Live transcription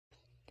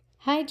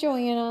Hi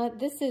Joanna,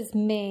 this is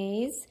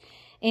Mays,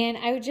 and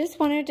I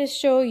just wanted to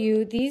show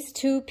you these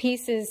two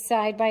pieces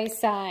side by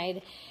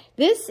side.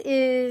 This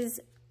is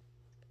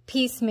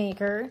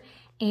Peacemaker,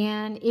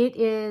 and it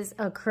is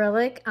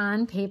acrylic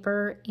on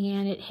paper,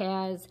 and it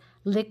has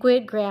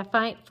liquid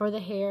graphite for the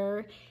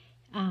hair,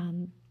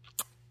 and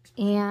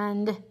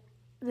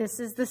this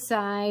is the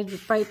side,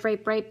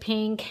 bright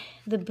pink,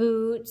 the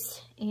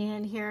boots,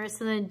 and here are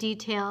some of the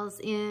details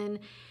in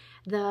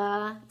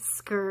the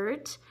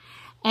skirt.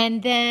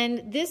 And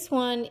then this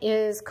one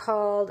is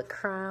called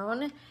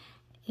Crown,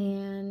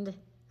 and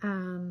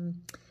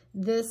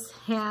this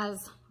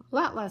has a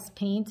lot less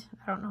paint.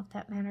 I don't know if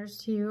that matters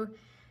to you,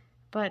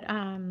 but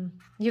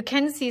you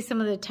can see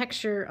some of the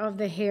texture of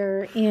the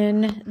hair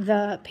in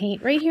the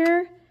paint right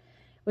here,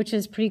 which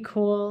is pretty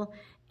cool.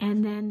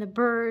 And then the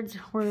birds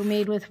were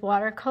made with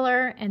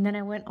watercolor, and then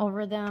I went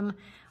over them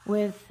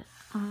with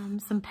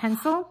some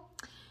pencil,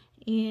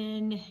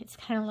 and it's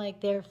kind of like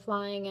they're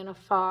flying in a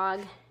fog.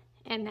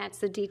 And that's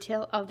the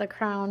detail of the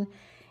crown.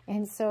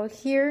 And so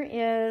here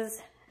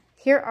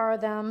are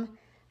them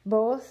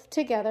both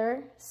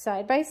together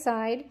side by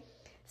side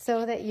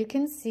so that you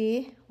can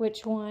see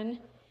which one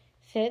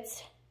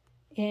fits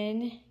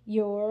in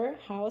your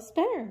house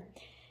better.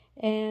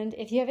 And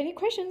if you have any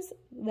questions,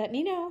 let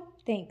me know.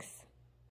 Thanks.